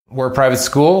We're a private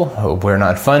school. We're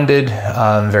not funded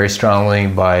very strongly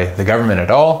by the government at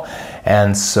all.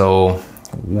 And so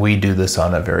we do this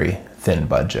on a very thin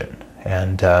budget.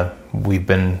 And we've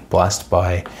been blessed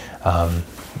by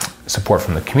support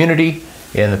from the community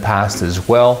in the past as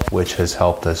well, which has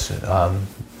helped us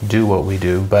do what we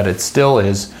do. But it still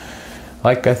is,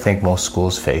 like I think most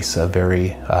schools face, a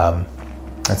very,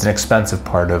 it's an expensive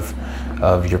part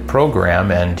of your program,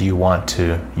 and you want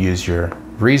to use your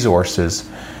resources,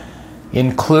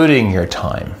 including your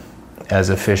time, as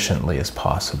efficiently as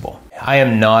possible. I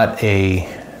am not a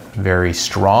very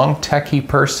strong techie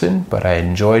person, but I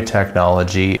enjoy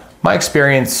technology. My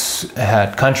experience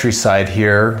at Countryside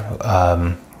here,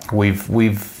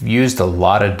 we've used a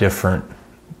lot of different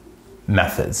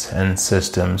methods and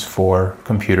systems for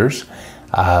computers.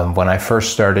 When I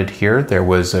first started here, there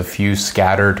was a few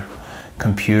scattered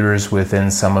computers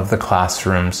within some of the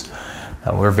classrooms.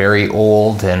 We're very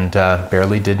old and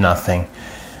barely did nothing.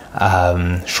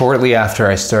 Shortly after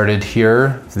I started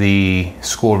here, the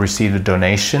school received a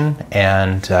donation,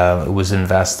 and it was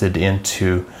invested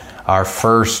into our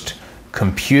first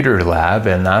computer lab,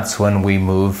 and that's when we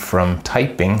moved from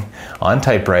typing on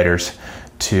typewriters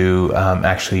to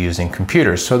actually using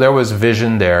computers. So there was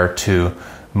vision there to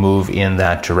move in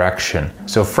that direction.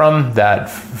 So from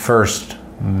that first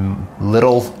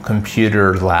little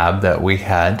computer lab that we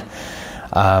had,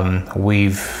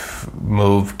 we've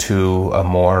moved to a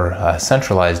more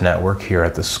centralized network here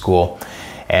at the school.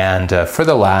 And for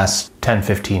the last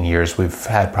 10-15 years, we've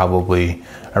had probably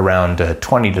around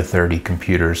 20 to 30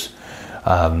 computers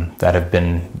that have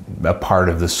been a part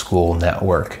of the school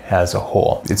network as a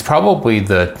whole. It's probably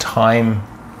the time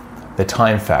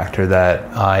factor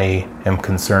that I am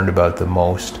concerned about the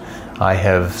most. I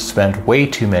have spent way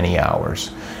too many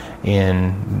hours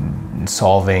in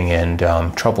solving and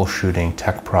troubleshooting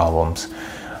tech problems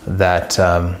that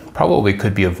probably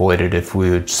could be avoided if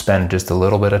we would spend just a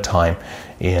little bit of time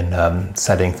in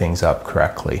setting things up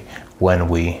correctly when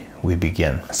we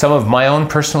begin. Some of my own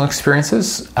personal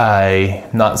experiences, I'm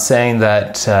not saying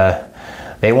that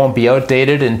they won't be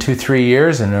outdated in 2-3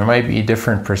 years, and there might be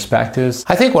different perspectives.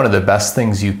 I think one of the best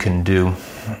things you can do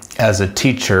as a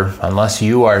teacher, unless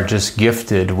you are just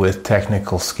gifted with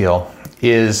technical skill,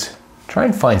 is try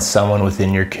and find someone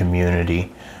within your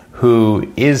community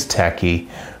who is techie,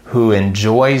 who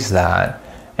enjoys that,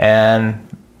 and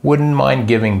wouldn't mind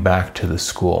giving back to the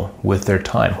school with their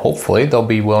time. Hopefully they'll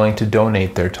be willing to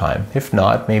donate their time. If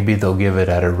not, maybe they'll give it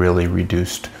at a really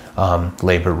reduced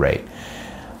labor rate.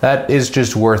 That is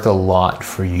just worth a lot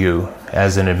for you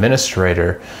as an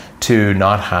administrator to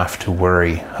not have to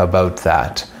worry about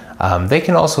that. They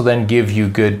can also then give you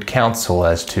good counsel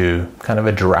as to kind of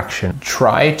a direction.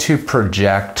 Try to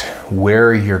project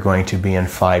where you're going to be in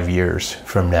 5 years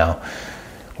from now.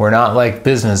 We're not like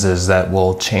businesses that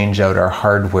will change out our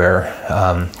hardware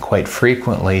quite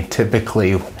frequently.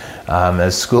 Typically,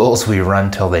 as schools, we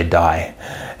run till they die.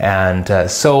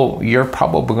 And so you're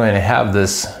probably going to have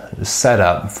this set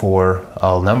up for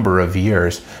a number of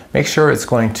years. Make sure it's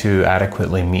going to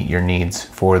adequately meet your needs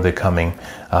for the coming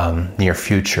near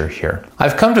future here.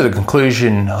 I've come to the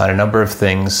conclusion on a number of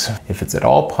things. If it's at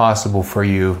all possible for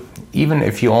you, even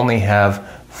if you only have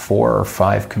 4 or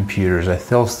 5 computers, I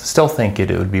still think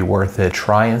it would be worth it.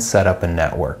 Try and set up a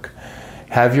network.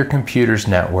 Have your computers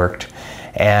networked,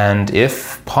 and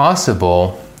if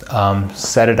possible,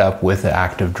 set it up with the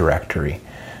Active Directory.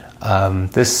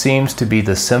 This seems to be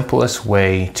the simplest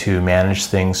way to manage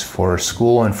things for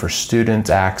school and for student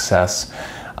access,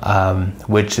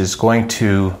 which is going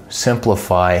to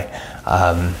simplify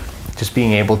just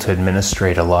being able to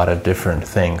administrate a lot of different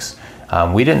things.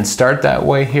 We didn't start that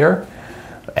way here,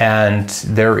 and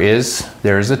there is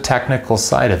a technical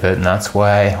side of it, and that's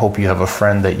why I hope you have a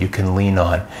friend that you can lean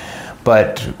on.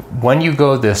 But when you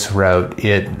go this route,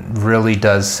 it really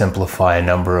does simplify a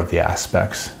number of the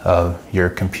aspects of your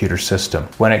computer system.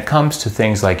 When it comes to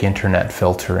things like internet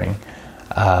filtering,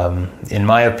 in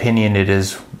my opinion, it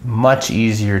is much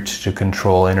easier to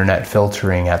control internet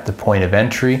filtering at the point of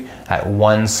entry at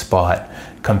one spot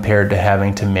compared to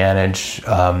having to manage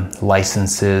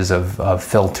licenses of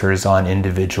filters on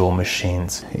individual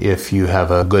machines. If you have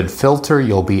a good filter,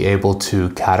 you'll be able to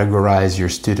categorize your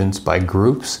students by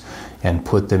groups and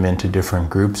put them into different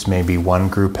groups. Maybe one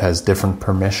group has different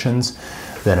permissions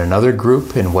than another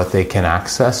group in what they can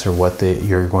access or what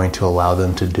you're going to allow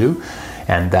them to do.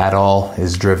 And that all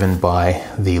is driven by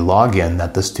the login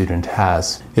that the student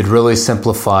has. It really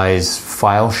simplifies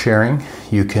file sharing.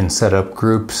 You can set up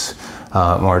groups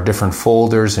or different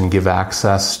folders and give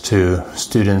access to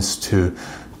students to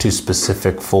to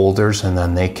specific folders, and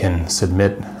then they can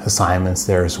submit assignments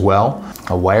there as well.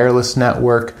 A wireless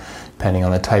network, depending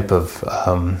on the type of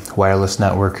wireless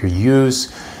network you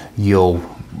use, you'll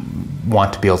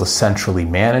want to be able to centrally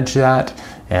manage that,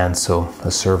 and so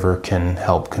a server can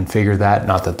help configure that.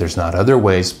 Not that there's not other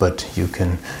ways, but you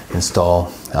can install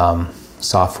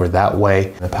software that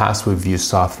way. In the past, we've used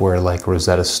software like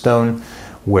Rosetta Stone,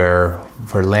 where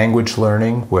for language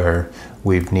learning, where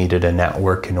we've needed a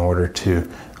network in order to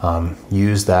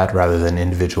use that rather than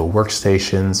individual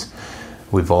workstations.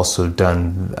 We've also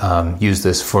used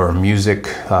this for music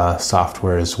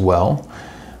software as well.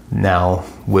 Now,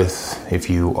 if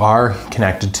you are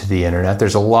connected to the internet,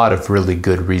 there's a lot of really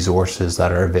good resources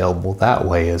that are available that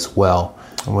way as well.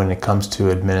 When it comes to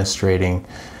administrating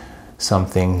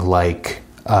something like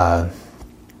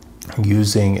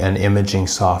using an imaging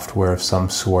software of some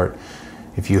sort,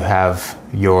 if you have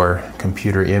your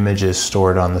computer images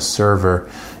stored on the server,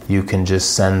 you can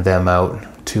just send them out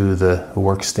to the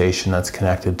workstation that's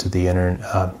connected to the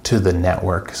to the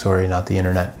network. Sorry, not the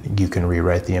internet. You can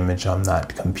rewrite the image on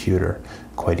that computer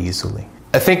quite easily.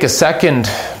 I think a second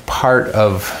part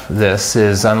of this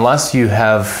is, unless you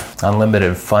have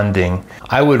unlimited funding,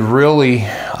 I would really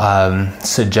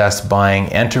suggest buying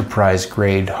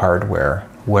enterprise-grade hardware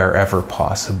wherever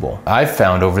possible. I've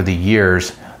found over the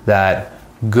years that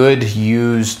good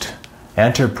used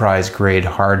enterprise-grade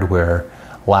hardware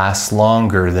lasts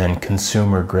longer than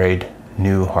consumer-grade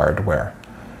new hardware.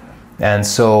 And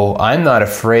so I'm not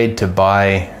afraid to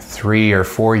buy 3 or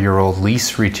 4-year-old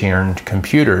lease-returned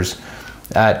computers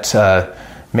at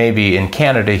maybe in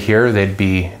Canada here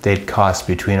they'd cost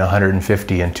between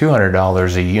 $150 and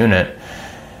 $200 a unit,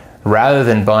 rather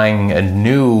than buying a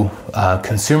new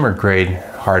consumer-grade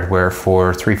hardware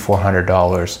for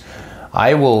 $300-400.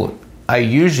 I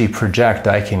usually project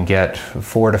I can get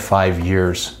 4 to 5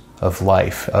 years of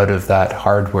life out of that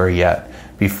hardware yet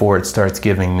before it starts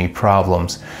giving me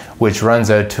problems, which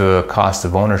runs out to a cost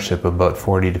of ownership of about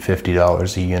 $40 to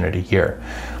 $50 a unit a year.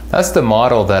 That's the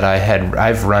model that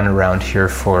I've run around here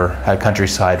at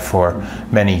Countryside for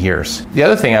many years. The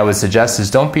other thing I would suggest is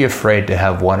don't be afraid to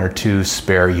have 1 or 2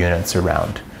 spare units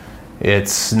around.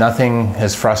 It's nothing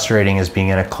as frustrating as being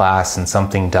in a class and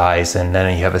something dies, and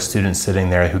then you have a student sitting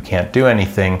there who can't do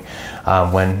anything.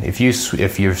 If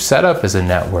you're set up as a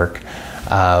network,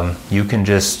 you can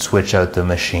just switch out the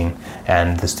machine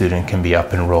and the student can be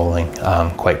up and rolling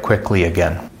quite quickly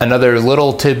again. Another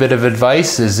little tidbit of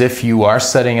advice is, if you are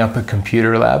setting up a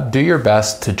computer lab, do your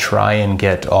best to try and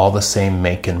get all the same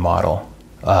make and model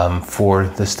for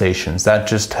the stations. That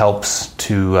just helps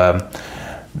to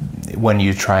when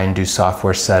you try and do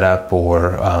software setup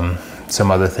or some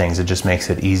other things, it just makes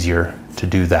it easier to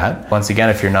do that. Once again,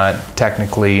 if you're not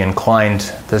technically inclined,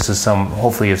 this is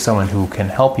hopefully you have someone who can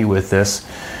help you with this.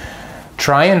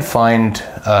 Try and find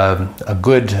a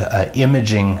good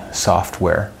imaging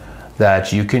software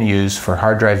that you can use for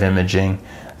hard drive imaging.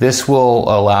 This will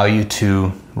allow you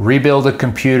to rebuild a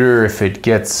computer if it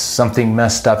gets something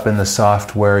messed up in the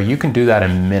software. You can do that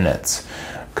in minutes,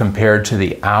 compared to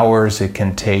the hours it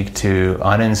can take to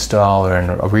uninstall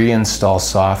or reinstall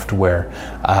software.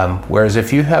 Whereas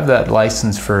if you have that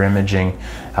license for imaging,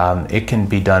 it can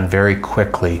be done very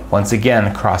quickly, once again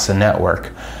across a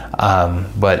network.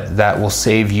 But that will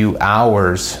save you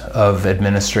hours of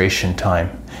administration time.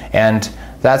 And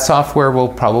that software will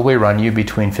probably run you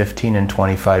between $15 and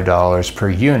 $25 per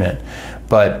unit,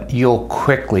 but you'll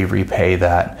quickly repay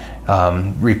that.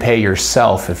 Repay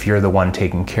yourself if you're the one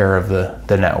taking care of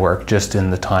the network, just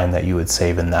in the time that you would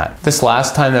save in that. This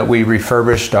last time that we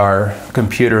refurbished our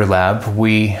computer lab,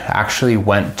 we actually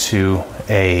went to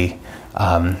a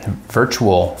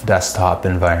virtual desktop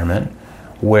environment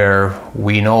where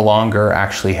we no longer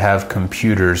actually have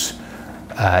computers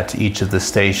at each of the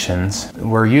stations.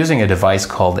 We're using a device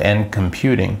called End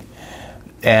Computing,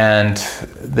 and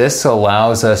this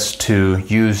allows us to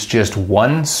use just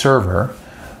one server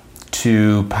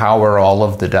to power all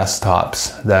of the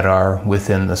desktops that are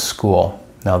within the school.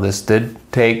 Now, this did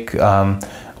take,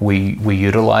 we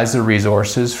utilized the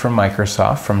resources from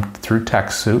Microsoft through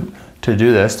TechSoup to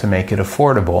do this, to make it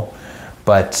affordable.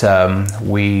 But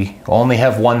we only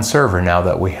have one server now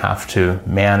that we have to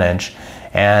manage,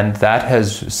 and that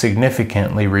has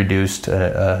significantly reduced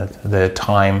the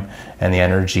time and the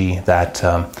energy that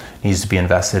needs to be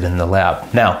invested in the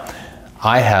lab. Now,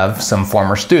 I have some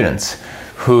former students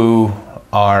who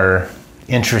are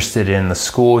interested in the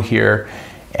school here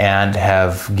and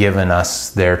have given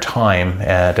us their time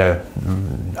at a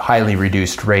highly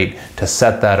reduced rate to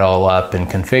set that all up and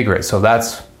configure it. So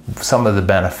that's some of the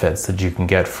benefits that you can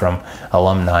get from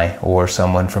alumni or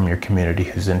someone from your community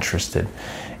who's interested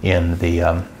in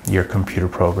your computer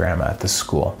program at the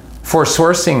school. For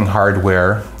sourcing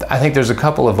hardware, I think there's a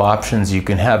couple of options you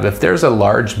can have. If there's a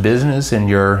large business in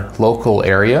your local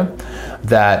area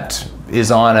that is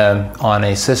on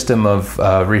a system of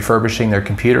refurbishing their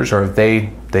computers, or they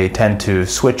tend to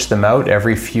switch them out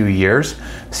every few years,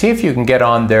 see if you can get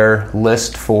on their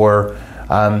list for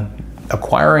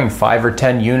acquiring 5 or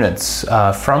 10 units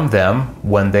from them.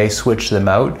 When they switch them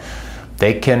out,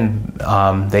 they can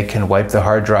wipe the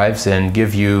hard drives and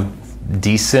give you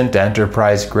decent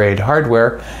enterprise grade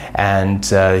hardware, and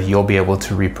you'll be able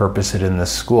to repurpose it in the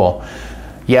school.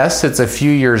 Yes, it's a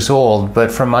few years old,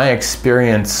 but from my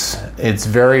experience, it's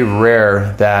very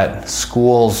rare that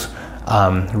schools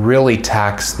really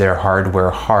tax their hardware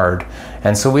hard.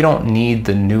 And so we don't need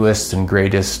the newest and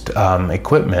greatest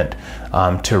equipment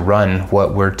to run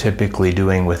what we're typically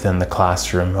doing within the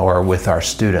classroom or with our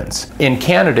students. In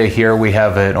Canada here, we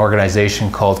have an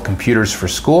organization called Computers for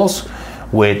Schools,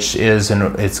 which is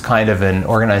it's kind of an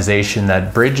organization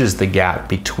that bridges the gap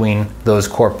between those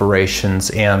corporations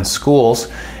and schools.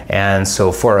 And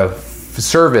so for a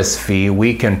service fee,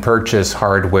 we can purchase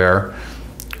hardware,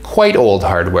 quite old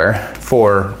hardware,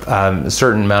 for a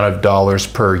certain amount of dollars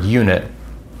per unit.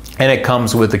 And it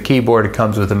comes with a keyboard, it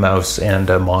comes with a mouse and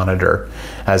a monitor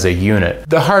as a unit.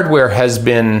 The hardware has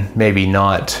been maybe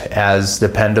not as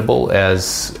dependable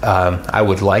as I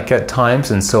would like at times,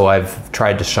 and so I've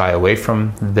tried to shy away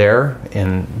from there,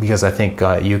 because I think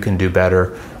you can do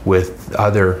better with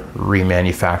other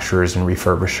remanufacturers and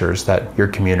refurbishers that your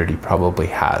community probably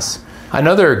has.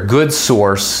 Another good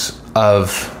source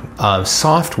of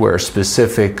software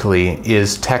specifically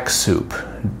is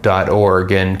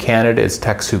TechSoup.org. In Canada, it's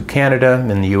TechSoup Canada.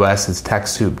 In the US, it's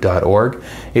TechSoup.org.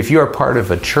 If you are part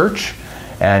of a church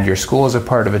and your school is a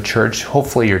part of a church,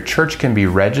 hopefully your church can be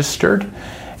registered.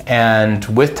 And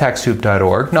with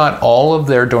TechSoup.org, not all of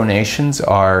their donations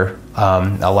are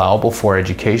allowable for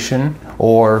education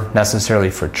or necessarily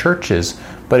for churches,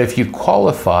 but if you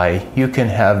qualify, you can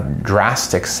have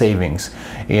drastic savings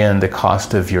in the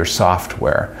cost of your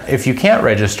software. If you can't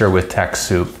register with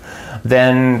TechSoup,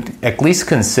 then at least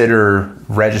consider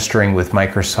registering with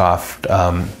Microsoft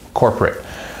Corporate,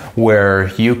 where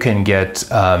you can get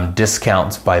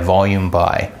discounts by volume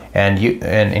buy. And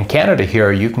in Canada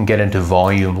here, you can get into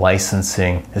volume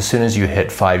licensing as soon as you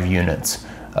hit 5 units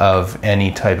of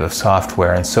any type of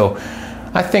software. And so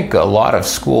I think a lot of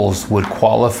schools would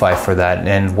qualify for that,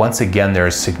 and once again,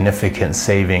 there's significant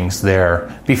savings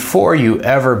there. Before you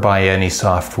ever buy any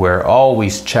software,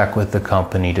 always check with the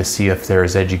company to see if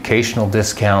there's educational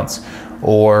discounts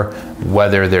or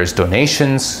whether there's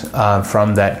donations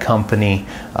from that company.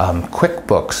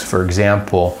 QuickBooks, for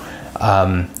example,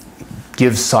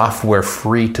 gives software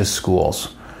free to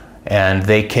schools, and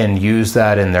they can use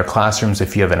that in their classrooms.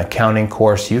 If you have an accounting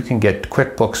course, you can get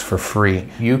QuickBooks for free.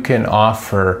 You can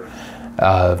offer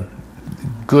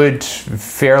good,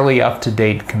 fairly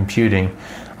up-to-date computing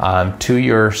to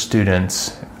your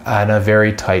students at a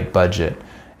very tight budget.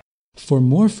 For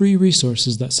more free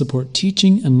resources that support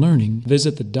teaching and learning,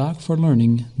 visit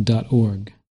thedocforlearning.org.